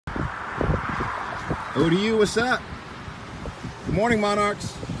ODU, what's up? Good morning,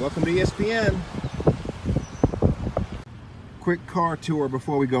 Monarchs. Welcome to ESPN. Quick car tour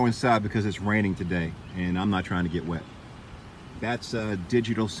before we go inside because it's raining today and I'm not trying to get wet. That's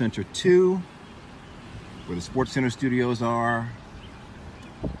Digital Center 2, where the Sports Center studios are.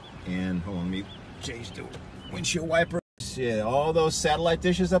 And hold on, let me change the windshield wipers. Yeah, all those satellite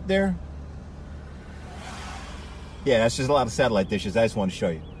dishes up there. Yeah, that's just a lot of satellite dishes. I just wanted to show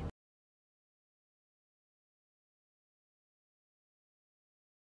you.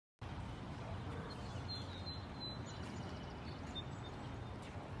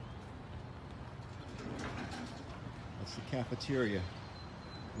 That's the cafeteria.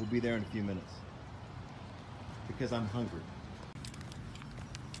 We'll be there in a few minutes because I'm hungry.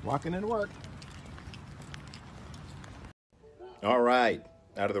 Walking into work. All right,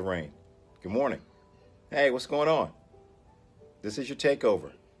 out of the rain. Good morning. Hey, what's going on? This is your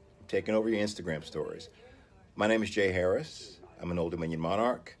takeover. I'm taking over your Instagram stories. My name is Jay Harris. I'm an Old Dominion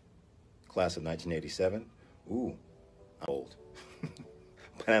Monarch, class of 1987. Ooh, I'm old.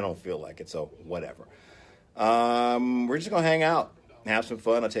 But I don't feel like it, so whatever. We're just gonna hang out, have some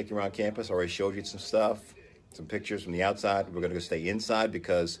fun. I'll take you around campus. I already showed you some stuff, some pictures from the outside. We're gonna go stay inside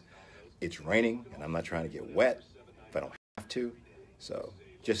because it's raining and I'm not trying to get wet if I don't have to. So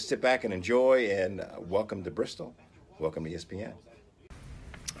just sit back and enjoy, and welcome to Bristol. Welcome to ESPN.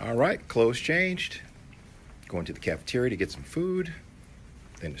 All right, clothes changed. Going to the cafeteria to get some food,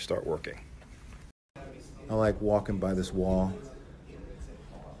 then to start working. I like walking by this wall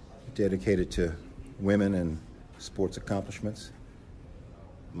dedicated to women and sports accomplishments.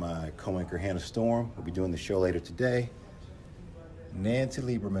 My co-anchor Hannah Storm will be doing the show later today. Nancy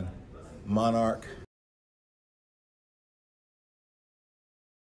Lieberman, Monarch.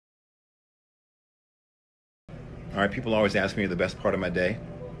 All right, people always ask me the best part of my day.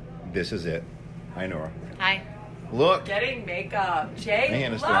 This is it. Hi, Nora. Hi. Look. Getting makeup. Jay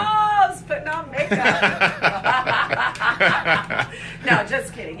loves putting on makeup. No,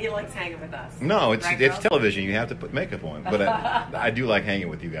 just kidding. He likes hanging with us. No, it's right, it's television. You have to put makeup on. But I do like hanging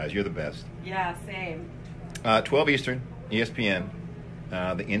with you guys. You're the best. Yeah, same. 12 Eastern, ESPN.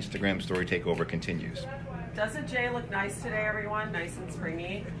 The Instagram story takeover continues. Doesn't Jay look nice today, everyone? Nice and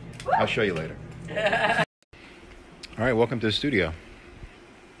springy. I'll show you later. All right, welcome to the studio.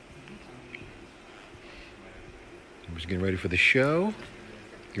 I'm just getting ready for the show.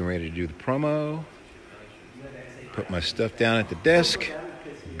 Getting ready to do the promo. Put my stuff down at the desk.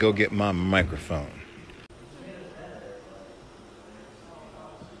 Go get my microphone.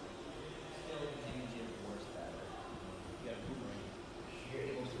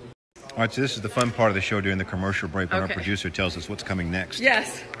 All right, so this is the fun part of the show during the commercial break when our producer tells us what's coming next.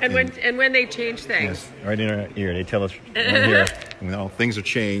 Yes, and when they change things. Yes, right in our ear. They tell us right here when all things are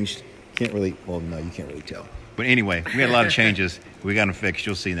changed. Can't really, well, no, you can't really tell. But anyway, we had a lot of changes. We got them fixed.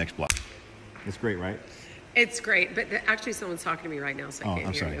 You'll see next block. It's great, right? It's great, but actually someone's talking to me right now, so I can't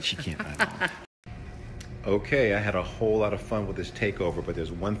I'm hear sorry. you. She can't. Okay, I had a whole lot of fun with this takeover, but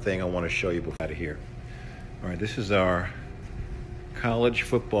there's one thing I want to show you before out of here. All right, this is our college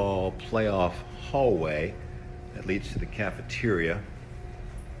football playoff hallway that leads to the cafeteria.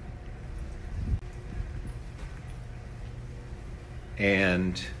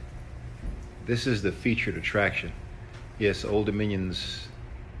 And this is the featured attraction. Yes, Old Dominion's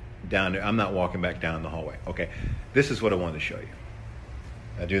down there. I'm not walking back down the hallway. Okay, this is what I wanted to show you.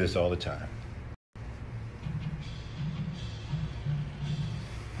 I do this all the time.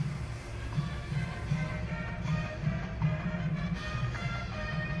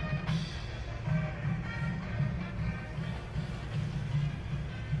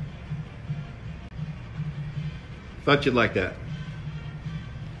 Thought you'd like that.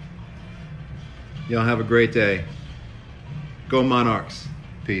 Y'all have a great day. Go Monarchs.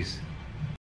 Peace.